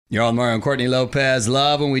You're all Mario and Courtney Lopez.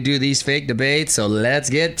 Love when we do these fake debates, so let's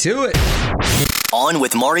get to it. On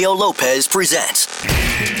with Mario Lopez presents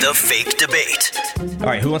The Fake Debate. All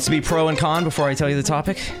right, who wants to be pro and con before I tell you the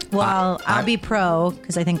topic? Well, I'll be pro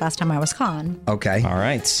because I think last time I was con. Okay. All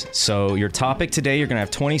right, so your topic today, you're going to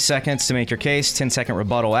have 20 seconds to make your case, 10-second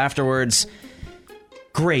rebuttal afterwards.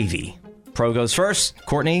 Gravy. Pro goes first.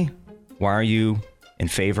 Courtney, why are you in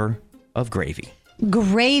favor of gravy?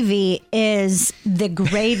 Gravy is the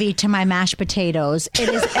gravy to my mashed potatoes. It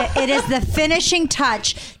is the finishing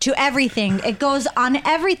touch to everything. It goes on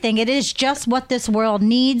everything. It is just what this world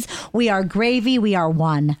needs. We are gravy. We are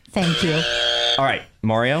one. Thank you. All right,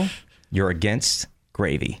 Mario, you're against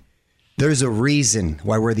gravy. There's a reason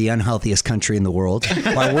why we're the unhealthiest country in the world,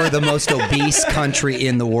 why we're the most obese country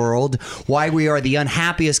in the world, why we are the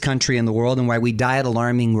unhappiest country in the world, and why we die at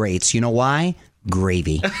alarming rates. You know why?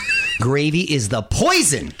 Gravy. Gravy is the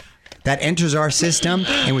poison that enters our system,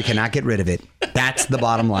 and we cannot get rid of it. That's the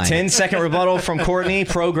bottom line. 10-second rebuttal from Courtney,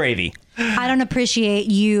 pro gravy. I don't appreciate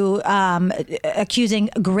you accusing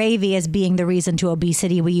gravy as being the reason to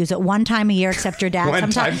obesity. We use it one time a year, except your dad.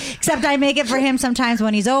 Except I make it for him sometimes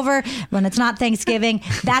when he's over, when it's not Thanksgiving.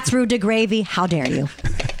 That's rude to gravy. How dare you?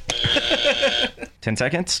 10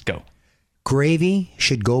 seconds, go. Gravy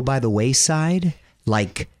should go by the wayside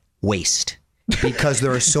like waste. Because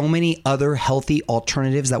there are so many other healthy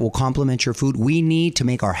alternatives that will complement your food. We need to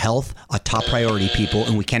make our health a top priority, people,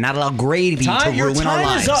 and we cannot allow gravy to ruin our lives. Your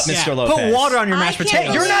time is up, Mr. Lopez. Put water on your mashed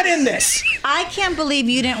potatoes. You're not in this. I can't believe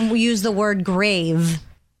you didn't use the word grave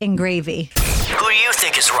in gravy. Who do you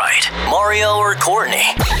think is right, Mario or Courtney?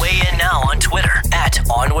 Weigh in now on Twitter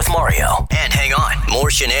 @OnWithMario. And hang on, more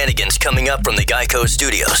shenanigans coming up from the Geico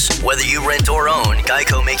Studios. Whether you rent or own,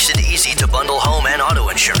 Geico makes it easy to bundle home and auto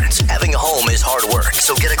insurance. Having a home is hard work,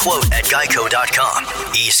 so get a quote at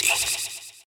Geico.com. Easy.